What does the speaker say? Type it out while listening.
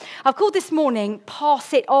I've called this morning,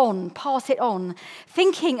 Pass It On,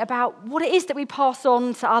 thinking about what it is that we pass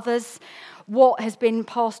on to others, what has been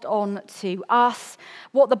passed on to us,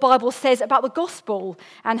 what the Bible says about the gospel,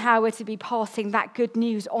 and how we're to be passing that good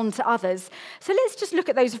news on to others. So let's just look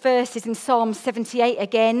at those verses in Psalm 78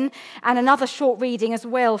 again, and another short reading as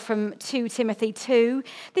well from 2 Timothy 2.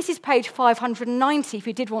 This is page 590 if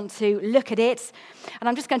you did want to look at it. And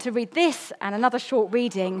I'm just going to read this and another short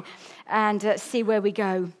reading and see where we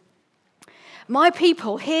go. My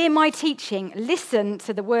people, hear my teaching, listen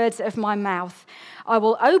to the words of my mouth. I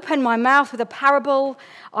will open my mouth with a parable.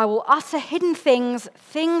 I will utter hidden things,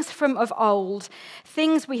 things from of old,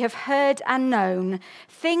 things we have heard and known,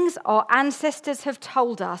 things our ancestors have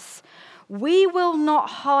told us. We will not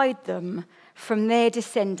hide them from their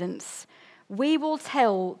descendants. We will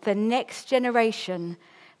tell the next generation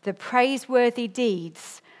the praiseworthy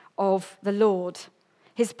deeds of the Lord,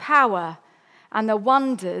 his power and the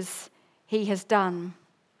wonders he has done.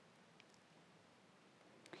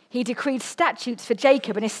 He decreed statutes for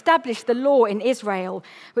Jacob and established the law in Israel,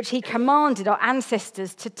 which he commanded our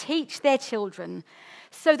ancestors to teach their children,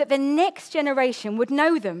 so that the next generation would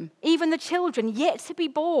know them, even the children yet to be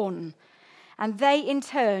born. And they in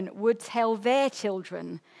turn would tell their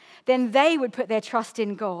children. Then they would put their trust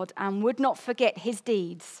in God and would not forget his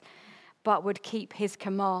deeds, but would keep his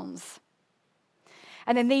commands.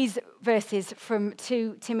 And then these verses from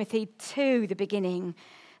 2 Timothy 2, the beginning.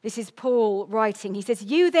 This is Paul writing. He says,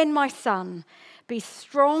 "You then, my son, be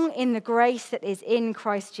strong in the grace that is in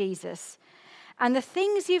Christ Jesus. And the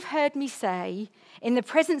things you've heard me say in the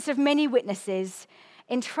presence of many witnesses,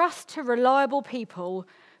 entrust to reliable people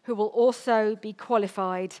who will also be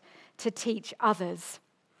qualified to teach others."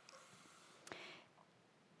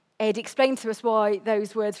 Ed explained to us why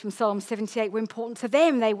those words from Psalm 78 were important to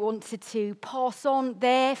them. They wanted to pass on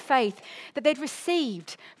their faith that they'd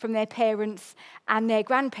received from their parents and their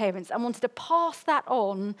grandparents and wanted to pass that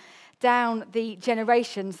on down the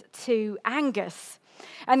generations to Angus.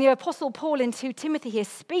 And the Apostle Paul in 2 Timothy here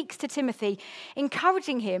speaks to Timothy,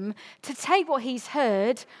 encouraging him to take what he's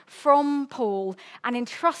heard from Paul and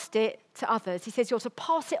entrust it to others. He says you're to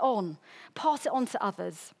pass it on to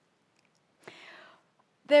others.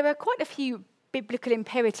 There are quite a few biblical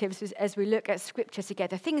imperatives as we look at Scripture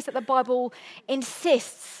together, things that the Bible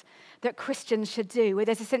insists that Christians should do, where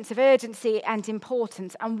there's a sense of urgency and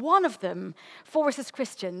importance. And one of them, for us as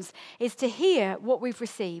Christians, is to hear what we've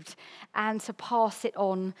received and to pass it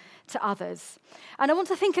on to others. And I want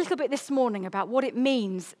to think a little bit this morning about what it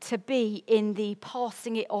means to be in the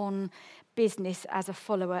passing it on business as a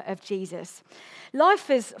follower of Jesus. Life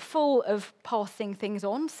is full of passing things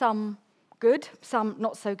on, some good, some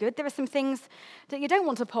not so good. There are some things that you don't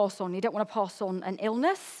want to pass on. You don't want to pass on an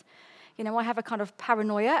illness. You know, I have a kind of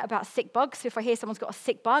paranoia about sick bugs. So if I hear someone's got a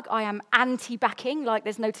sick bug, I am anti-backing like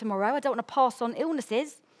there's no tomorrow. I don't want to pass on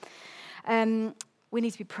illnesses. We need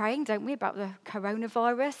to be praying, don't we, about the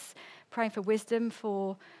coronavirus, praying for wisdom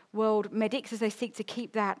for world medics as they seek to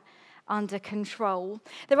keep that under control.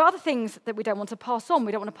 There are other things that we don't want to pass on.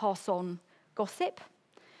 We don't want to pass on gossip.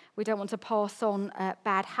 We don't want to pass on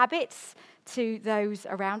bad habits to those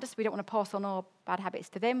around us. We don't want to pass on our bad habits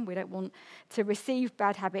to them. We don't want to receive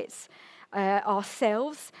bad habits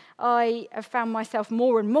ourselves. I have found myself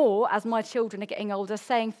more and more, as my children are getting older,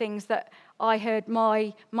 saying things that I heard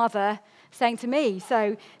my mother saying to me.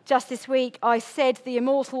 So just this week, I said the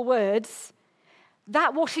immortal words,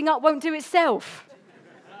 "That washing up won't do itself."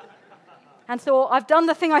 And thought, I've done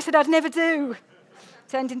the thing I said I'd never do.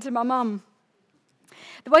 Turned into my mum.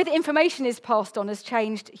 The way that information is passed on has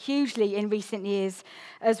changed hugely in recent years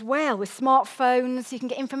as well. With smartphones, you can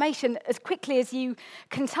get information as quickly as you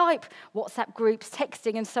can type. WhatsApp groups,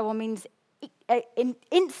 texting and so on means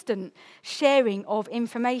instant sharing of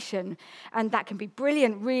information. And that can be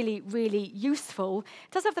brilliant, really, really useful.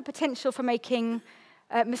 It does have the potential for making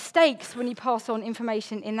mistakes when you pass on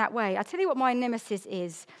information in that way. I tell you what my nemesis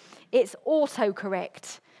is. It's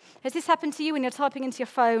autocorrect. Has this happened to you when you're typing into your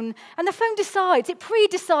phone and the phone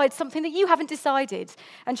pre-decides something that you haven't decided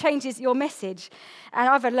and changes your message? And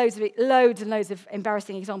I've had loads and loads of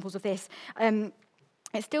embarrassing examples of this.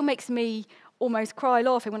 It still makes me almost cry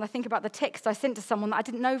laughing when I think about the text I sent to someone that I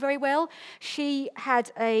didn't know very well. She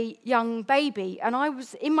had a young baby, and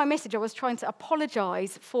in my message I was trying to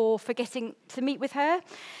apologise for forgetting to meet with her.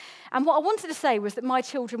 And what I wanted to say was that my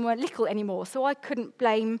children weren't little anymore, so I couldn't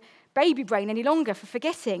blame baby brain any longer for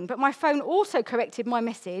forgetting. But my phone also corrected my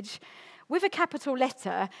message with a capital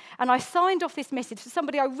letter, and I signed off this message to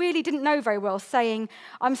somebody I really didn't know very well, saying,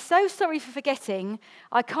 "I'm so sorry for forgetting.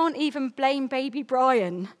 I can't even blame baby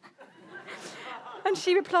Brian." And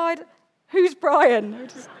she replied, "Who's Brian?"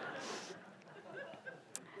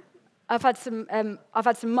 I've had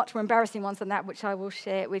some much more embarrassing ones than that, which I will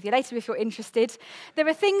share with you later if you're interested. There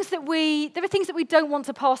are things that we don't want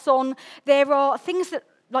to pass on. There are things that,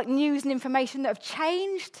 like news and information, that have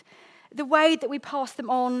changed the way that we pass them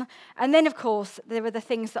on. And then, of course, there are the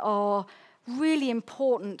things that are really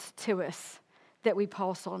important to us that we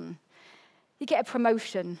pass on. You get a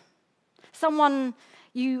promotion. Someone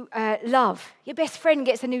you love, your best friend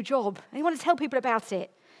gets a new job, and you want to tell people about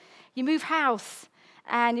it. You move house,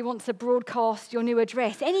 and you want to broadcast your new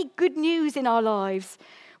address. Any good news in our lives,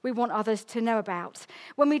 we want others to know about.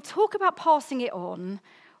 When we talk about passing it on,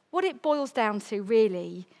 what it boils down to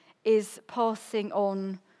really is passing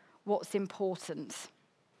on what's important.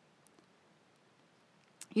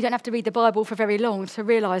 You don't have to read the Bible for very long to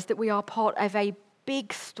realize that we are part of a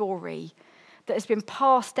big story that has been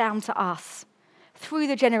passed down to us through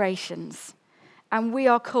the generations, and we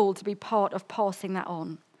are called to be part of passing that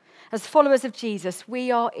on. As followers of Jesus,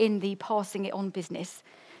 we are in the passing it on business.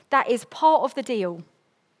 That is part of the deal.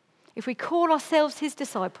 If we call ourselves his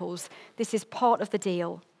disciples, this is part of the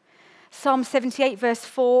deal. Psalm 78, verse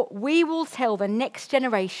 4, we will tell the next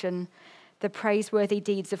generation the praiseworthy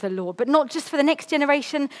deeds of the Lord. But not just for the next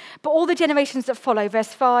generation, but all the generations that follow. Verse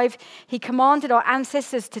 5, he commanded our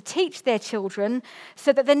ancestors to teach their children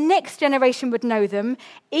so that the next generation would know them,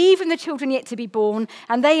 even the children yet to be born,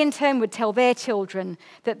 and they in turn would tell their children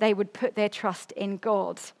that they would put their trust in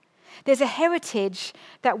God. There's a heritage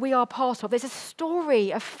that we are part of. There's a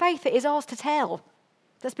story of faith that is ours to tell,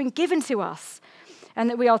 that's been given to us, and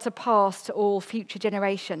that we are to pass to all future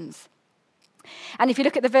generations. And if you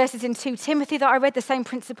look at the verses in 2 Timothy that I read, the same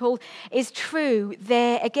principle is true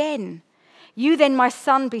there again. You then, my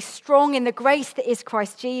son, be strong in the grace that is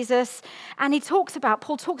Christ Jesus. And Paul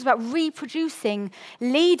talks about reproducing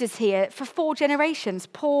leaders here for 4 generations.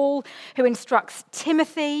 Paul, who instructs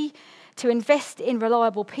Timothy to invest in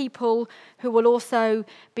reliable people who will also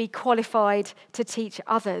be qualified to teach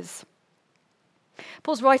others.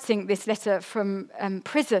 Paul's writing this letter from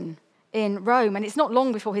prison in Rome, and it's not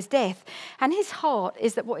long before his death. And his heart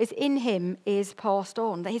is that what is in him is passed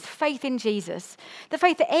on, that his faith in Jesus, the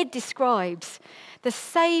faith that Ed describes, the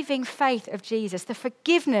saving faith of Jesus, the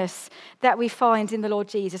forgiveness that we find in the Lord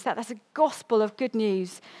Jesus, that's a gospel of good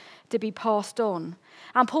news to be passed on.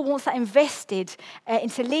 And Paul wants that invested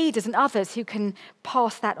into leaders and others who can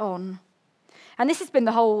pass that on. And this has been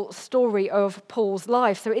the whole story of Paul's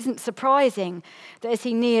life, so it isn't surprising that as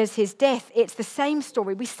he nears his death, it's the same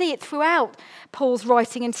story. We see it throughout Paul's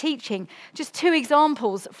writing and teaching. Just 2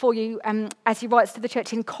 examples for you as he writes to the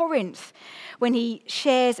church in Corinth, when he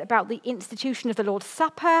shares about the institution of the Lord's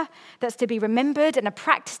Supper that's to be remembered and a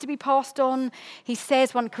practice to be passed on. He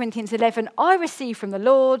says, 1 Corinthians 11, I received from the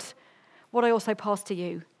Lord what I also passed to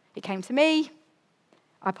you. It came to me,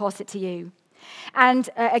 I pass it to you. And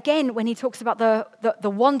again, when he talks about the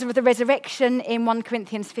wonder of the resurrection in 1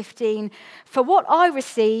 Corinthians 15, for what I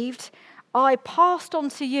received, I passed on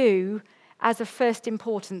to you as of first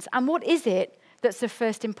importance. And what is it that's of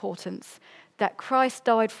first importance? That Christ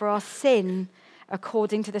died for our sin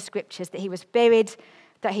according to the scriptures, that he was buried,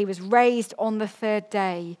 that he was raised on the 3rd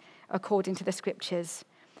day according to the scriptures.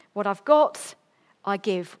 What I've got, I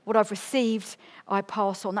give. What I've received, I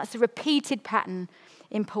pass on. That's a repeated pattern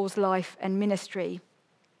in Paul's life and ministry.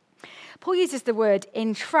 Paul uses the word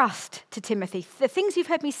entrust to Timothy. The things you've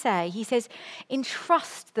heard me say, he says,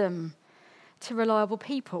 entrust them to reliable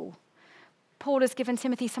people. Paul has given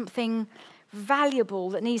Timothy something valuable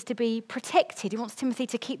that needs to be protected. He wants Timothy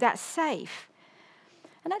to keep that safe.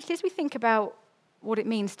 And actually, as we think about what it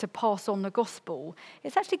means to pass on the gospel,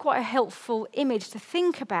 it's actually quite a helpful image to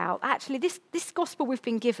think about. Actually, this gospel we've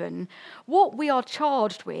been given, what we are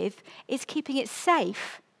charged with is keeping it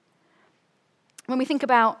safe. When we think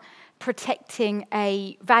about protecting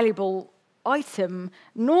a valuable item,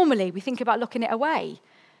 normally we think about locking it away.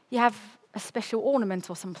 You have a special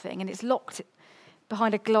ornament or something, and it's locked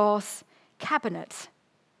behind a glass cabinet.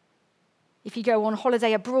 If you go on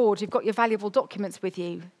holiday abroad, you've got your valuable documents with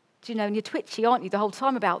you. Do you know, and you're twitchy, aren't you, the whole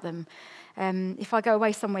time about them? If I go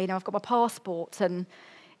away somewhere, I've got my passport, and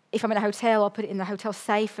if I'm in a hotel, I'll put it in the hotel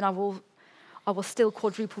safe, and I will still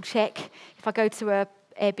quadruple check. If I go to a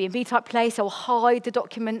Airbnb type place, I'll hide the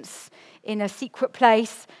documents in a secret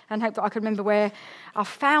place and hope that I can remember where I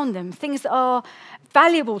found them. Things that are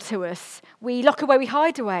valuable to us, we lock away, we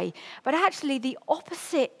hide away. But actually, the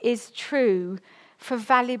opposite is true for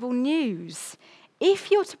valuable news.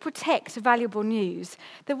 If you're to protect valuable news,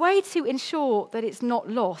 the way to ensure that it's not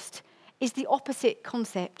lost is the opposite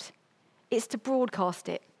concept. It's to broadcast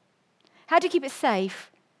it. How do you keep it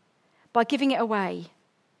safe? By giving it away,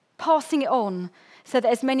 passing it on so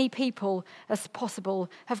that as many people as possible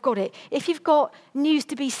have got it. If you've got news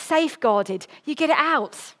to be safeguarded, you get it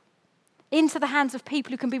out into the hands of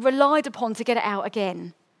people who can be relied upon to get it out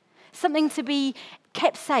again. Something to be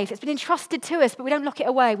kept safe. It's been entrusted to us, but we don't lock it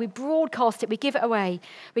away. We broadcast it. We give it away.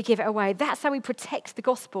 We give it away. That's how we protect the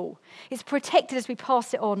gospel. It's protected as we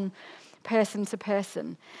pass it on person to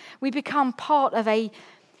person. We become part of a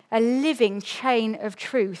living chain of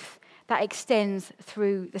truth that extends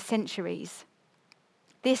through the centuries.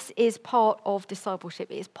 This is part of discipleship.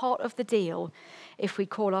 It is part of the deal if we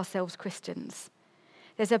call ourselves Christians.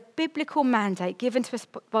 There's a biblical mandate given to us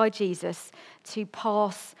by Jesus to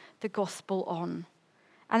pass the gospel on.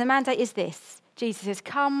 And the mandate is this. Jesus says,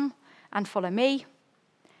 come and follow me.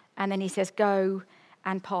 And then he says, go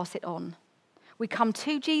and pass it on. We come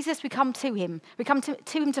to Jesus, we come to him. We come to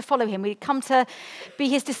him to follow him. We come to be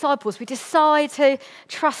his disciples. We decide to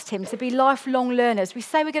trust him, to be lifelong learners. We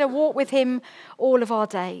say we're going to walk with him all of our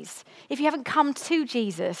days. If you haven't come to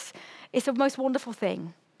Jesus, it's the most wonderful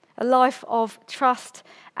thing. A life of trust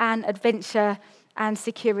and adventure and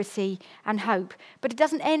security and hope. But it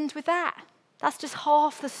doesn't end with that. That's just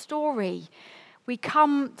half the story. We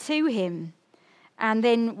come to him and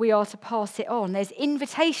then we are to pass it on. There's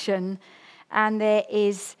invitation and there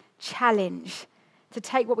is challenge to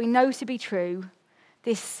take what we know to be true,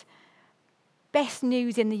 this best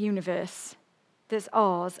news in the universe that's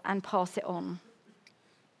ours, and pass it on.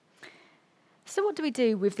 So what do we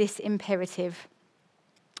do with this imperative?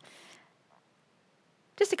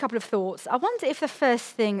 Just a couple of thoughts. I wonder if the first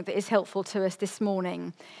thing that is helpful to us this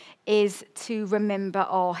morning is to remember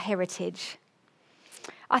our heritage.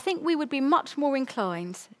 I think we would be much more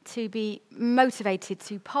inclined to be motivated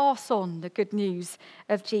to pass on the good news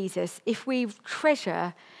of Jesus if we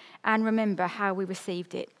treasure and remember how we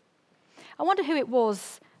received it. I wonder who it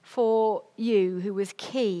was for you who was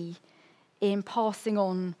key in passing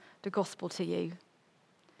on the gospel to you.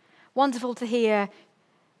 Wonderful to hear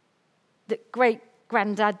that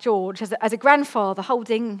great-granddad George, as a grandfather,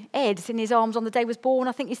 holding Ed in his arms on the day he was born,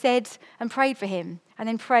 I think you said, and prayed for him, and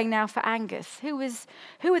then praying now for Angus. Who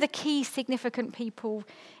are the key significant people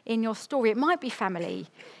in your story? It might be family.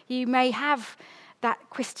 You may have that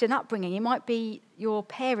Christian upbringing. It might be your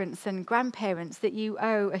parents and grandparents that you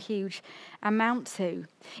owe a huge amount to.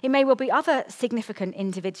 It may well be other significant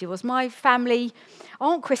individuals. My family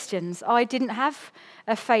aren't Christians. I didn't have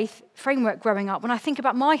a faith framework growing up. When I think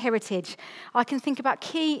about my heritage, I can think about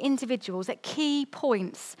key individuals at key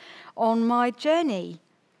points on my journey.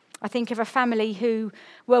 I think of a family who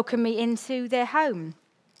welcomed me into their home.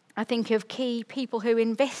 I think of key people who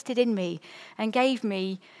invested in me and gave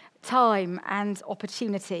me time and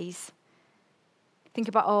opportunities. Think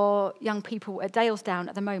about our young people at Dalesdown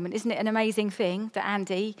at the moment. Isn't it an amazing thing that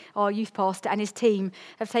Andy, our youth pastor, and his team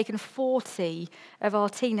have taken 40 of our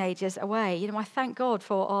teenagers away? I thank God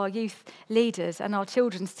for our youth leaders and our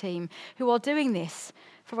children's team who are doing this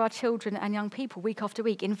for our children and young people week after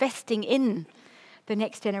week, investing in the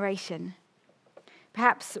next generation.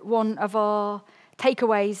 Perhaps one of our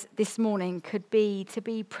takeaways this morning could be to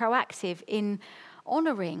be proactive in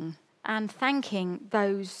honouring and thanking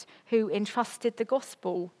those who entrusted the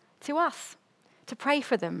gospel to us, to pray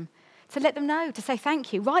for them, to let them know, to say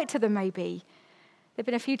thank you, write to them maybe. There have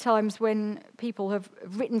been a few times when people have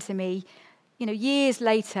written to me, years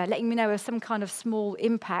later, letting me know of some kind of small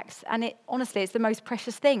impact, and honestly, it's the most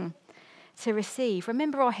precious thing to receive.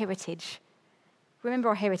 Remember our heritage. Remember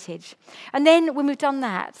our heritage. And then when we've done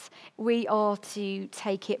that, we are to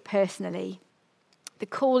take it personally. The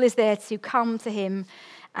call is there to come to him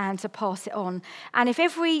and to pass it on. And if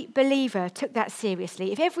every believer took that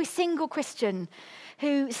seriously, if every single Christian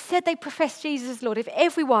who said they professed Jesus as Lord, if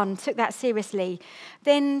everyone took that seriously,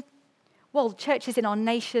 then, churches in our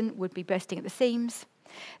nation would be bursting at the seams.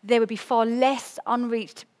 There would be far less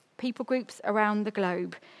unreached people groups around the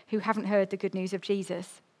globe who haven't heard the good news of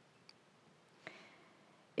Jesus.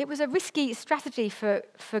 It was a risky strategy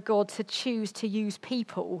for God to choose to use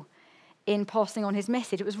people in passing on his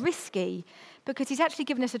message. It was risky because he's actually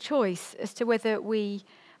given us a choice as to whether we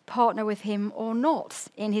partner with him or not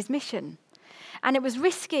in his mission. And it was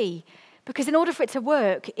risky because in order for it to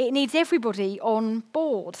work, it needs everybody on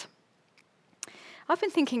board. I've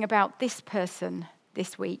been thinking about this person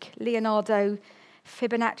this week, Leonardo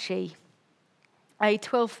Fibonacci, a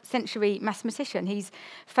 12th century mathematician. He's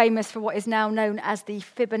famous for what is now known as the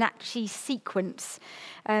Fibonacci sequence.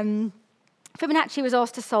 Fibonacci was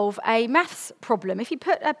asked to solve a maths problem. If you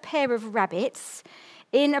put a pair of rabbits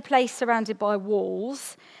in a place surrounded by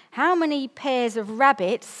walls, how many pairs of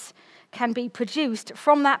rabbits can be produced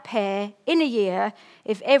from that pair in a year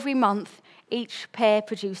if every month each pair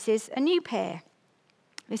produces a new pair?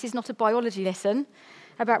 This is not a biology lesson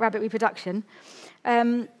about rabbit reproduction.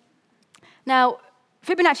 Now,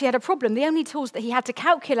 Fibonacci had a problem. The only tools that he had to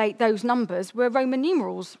calculate those numbers were Roman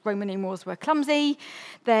numerals. Roman numerals were clumsy.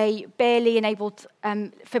 They barely enabled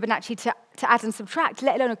Fibonacci to add and subtract,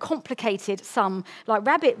 let alone a complicated sum like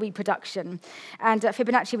rabbit reproduction. And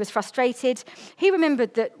Fibonacci was frustrated. He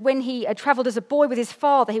remembered that when he had travelled as a boy with his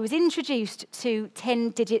father, he was introduced to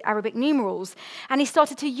 10-digit Arabic numerals, and he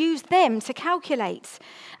started to use them to calculate.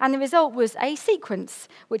 And the result was a sequence,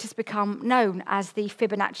 which has become known as the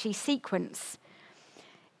Fibonacci sequence.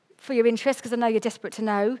 For your interest, because I know you're desperate to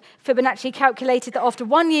know, Fibonacci calculated that after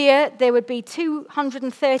 1 year, there would be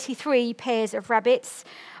 233 pairs of rabbits.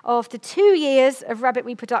 After 2 years of rabbit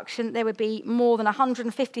reproduction, there would be more than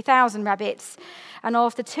 150,000 rabbits. And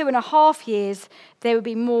after 2.5 years, there would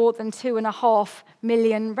be more than 2.5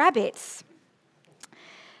 million rabbits.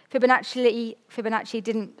 Fibonacci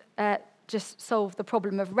didn't just solve the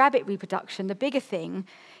problem of rabbit reproduction. The bigger thing,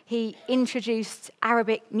 he introduced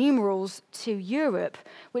Arabic numerals to Europe,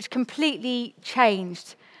 which completely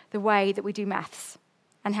changed the way that we do maths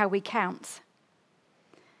and how we count.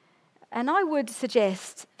 And I would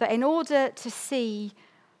suggest that in order to see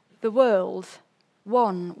the world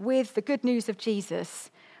one with the good news of Jesus,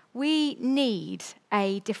 we need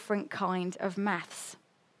a different kind of maths.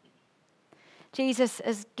 Jesus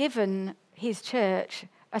has given his church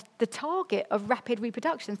the target of rapid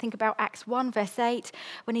reproduction. Think about Acts 1, verse 8,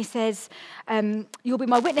 when he says, you'll be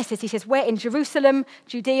my witnesses. He says, where? In Jerusalem,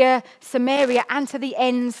 Judea, Samaria, and to the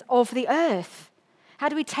ends of the earth. How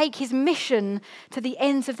do we take his mission to the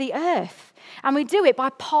ends of the earth? And we do it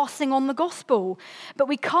by passing on the gospel. But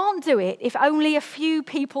we can't do it if only a few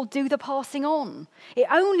people do the passing on. It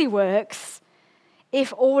only works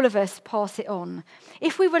if all of us pass it on.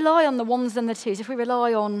 If we rely on the ones and the twos, if we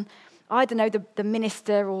rely on, I don't know, the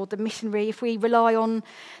minister or the missionary, if we rely on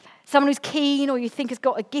someone who's keen or you think has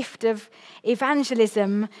got a gift of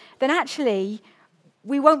evangelism, then actually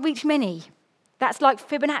we won't reach many. That's like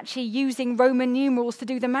Fibonacci using Roman numerals to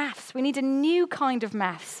do the maths. We need a new kind of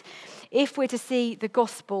maths if we're to see the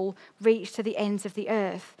gospel reach to the ends of the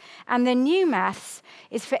earth. And the new maths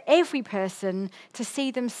is for every person to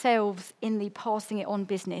see themselves in the passing it on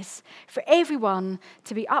business, for everyone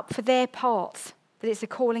to be up for their part, that it's a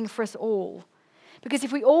calling for us all. Because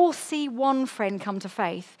if we all see one friend come to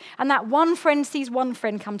faith, and that one friend sees one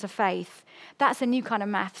friend come to faith, that's a new kind of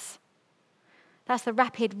maths. That's the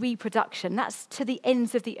rapid reproduction. That's to the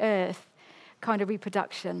ends of the earth kind of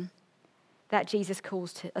reproduction that Jesus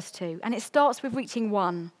calls us to. And it starts with reaching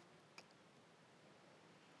one.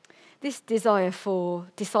 This desire for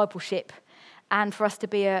discipleship and for us to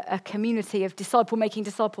be a community of disciple-making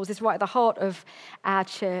disciples is right at the heart of our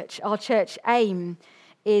church. Our church aim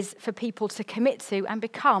is for people to commit to and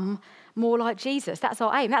become more like Jesus. That's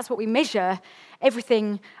our aim. That's what we measure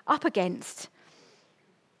everything up against.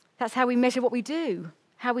 That's how we measure what we do,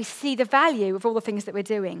 how we see the value of all the things that we're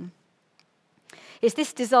doing. It's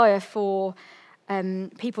this desire for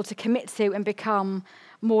people to commit to and become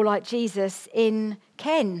more like Jesus in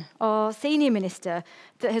Ken, our senior minister,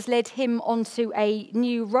 that has led him onto a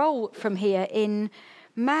new role from here in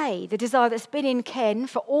May. The desire that's been in Ken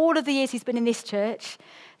for all of the years he's been in this church,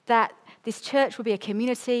 that this church will be a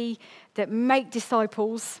community that make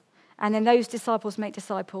disciples, and then those disciples make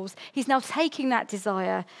disciples. He's now taking that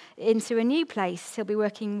desire into a new place. He'll be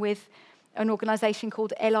working with an organisation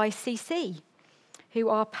called LICC, who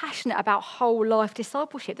are passionate about whole life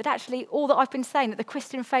discipleship, that actually all that I've been saying, that the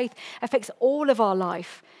Christian faith affects all of our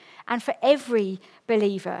life and for every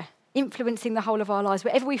believer, influencing the whole of our lives,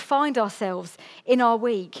 wherever we find ourselves in our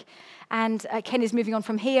week. And Ken is moving on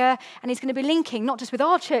from here, and he's going to be linking not just with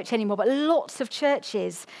our church anymore, but lots of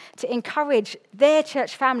churches to encourage their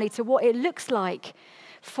church family to what it looks like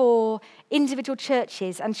for individual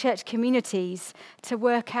churches and church communities to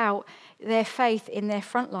work out their faith in their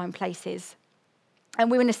frontline places. And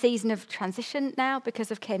we're in a season of transition now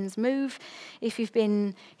because of Ken's move. If you've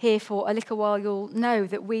been here for a little while, you'll know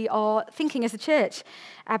that we are thinking as a church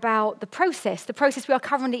about the process we are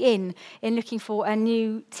currently in looking for a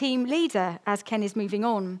new team leader as Ken is moving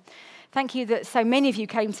on. Thank you that so many of you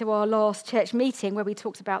came to our last church meeting where we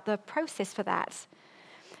talked about the process for that.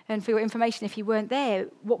 And for your information, if you weren't there,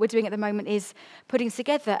 what we're doing at the moment is putting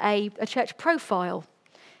together a church profile.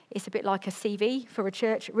 It's a bit like a CV for a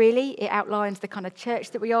church, really. It outlines the kind of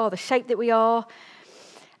church that we are, the shape that we are.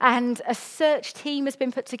 And a search team has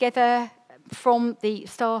been put together from the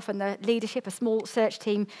staff and the leadership, a small search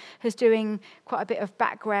team who's doing quite a bit of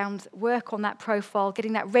background work on that profile,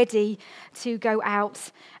 getting that ready to go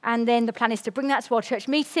out. And then the plan is to bring that to our church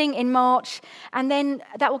meeting in March, and then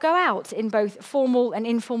that will go out in both formal and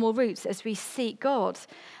informal routes as we seek God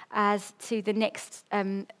as to the next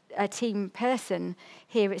team person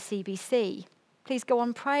here at CBC. Please go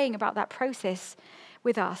on praying about that process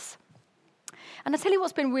with us. And I'll tell you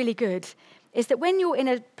what's been really good is that when you're in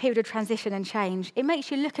a period of transition and change, it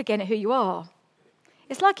makes you look again at who you are.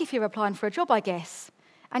 It's like if you're applying for a job, I guess,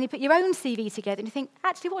 and you put your own CV together and you think,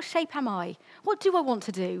 actually, what shape am I? What do I want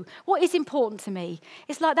to do? What is important to me?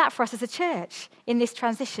 It's like that for us as a church in this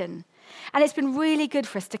transition. And it's been really good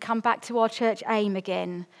for us to come back to our church aim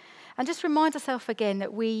again and just remind ourselves again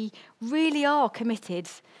that we really are committed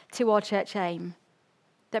to our church aim,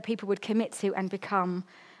 that people would commit to and become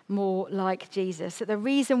more like Jesus. That the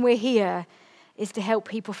reason we're here is to help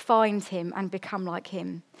people find him and become like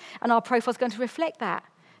him. And our profile is going to reflect that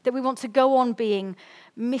we want to go on being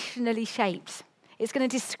missionally shaped. It's going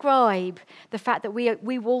to describe the fact that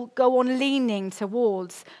we will go on leaning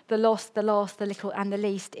towards the lost, the last, the little, and the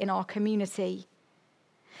least in our community.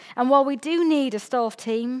 And while we do need a staff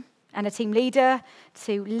team and a team leader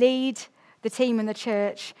to lead the team in the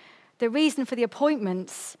church, the reason for the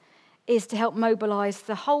appointments is to help mobilize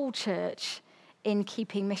the whole church in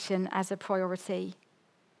keeping mission as a priority.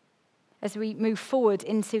 As we move forward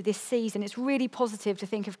into this season, it's really positive to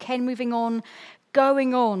think of Ken moving on,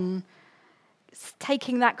 going on,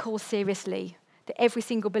 taking that call seriously, that every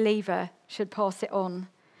single believer should pass it on,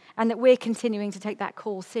 and that we're continuing to take that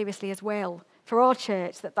call seriously as well for our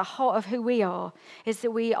church, that the heart of who we are is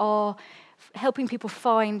that we are helping people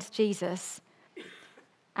find Jesus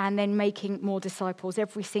and then making more disciples,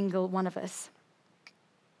 every single one of us.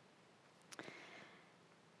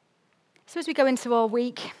 So as we go into our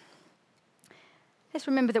week, let's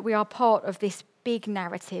remember that we are part of this big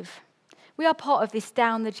narrative. We are part of this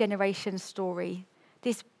down the generation story,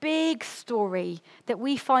 this big story that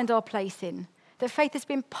we find our place in, that faith has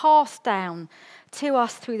been passed down to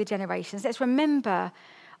us through the generations. Let's remember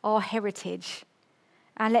our heritage,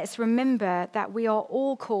 and let's remember that we are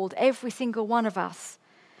all called, every single one of us,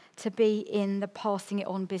 to be in the passing it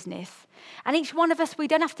on business. And each one of us, we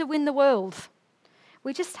don't have to win the world.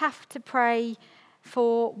 We just have to pray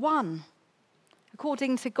for one.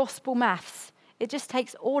 According to gospel maths, it just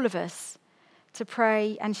takes all of us to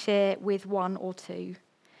pray and share with one or two.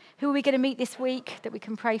 Who are we going to meet this week that we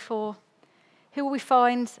can pray for? Who will we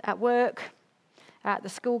find at work, at the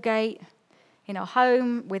school gate, in our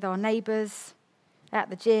home, with our neighbours, at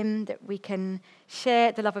the gym, that we can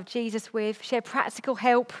share the love of Jesus with, share practical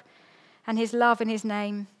help and his love in his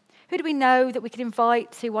name? Who do we know that we can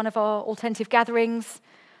invite to one of our alternative gatherings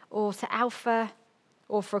or to Alpha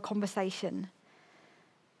or for a conversation?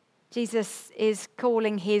 Jesus is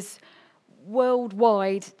calling his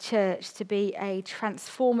worldwide church to be a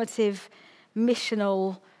transformative,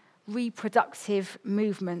 missional, reproductive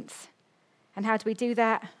movement. And how do we do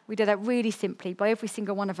that? We do that really simply by every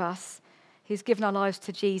single one of us who's given our lives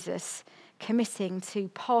to Jesus, committing to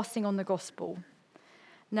passing on the gospel,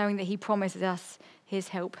 knowing that he promises us his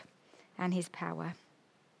help and his power.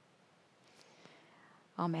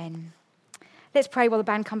 Amen. Let's pray while the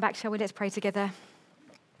band come back, shall we? Let's pray together.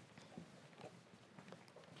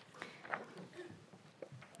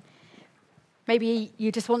 Maybe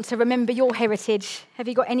you just want to remember your heritage. Have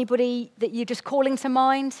you got anybody that you're just calling to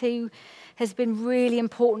mind who has been really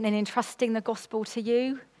important in entrusting the gospel to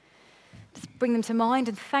you? Just bring them to mind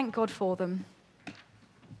and thank God for them.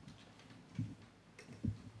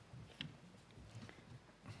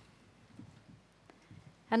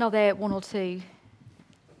 And are there one or two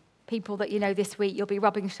people that you know this week you'll be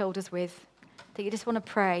rubbing shoulders with, that you just want to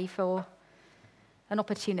pray for an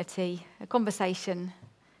opportunity, a conversation,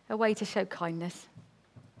 a way to show kindness?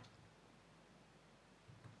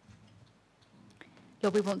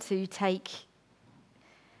 Lord, we want to take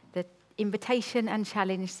the invitation and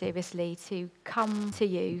challenge seriously to come to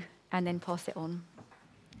you and then pass it on.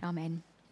 Amen.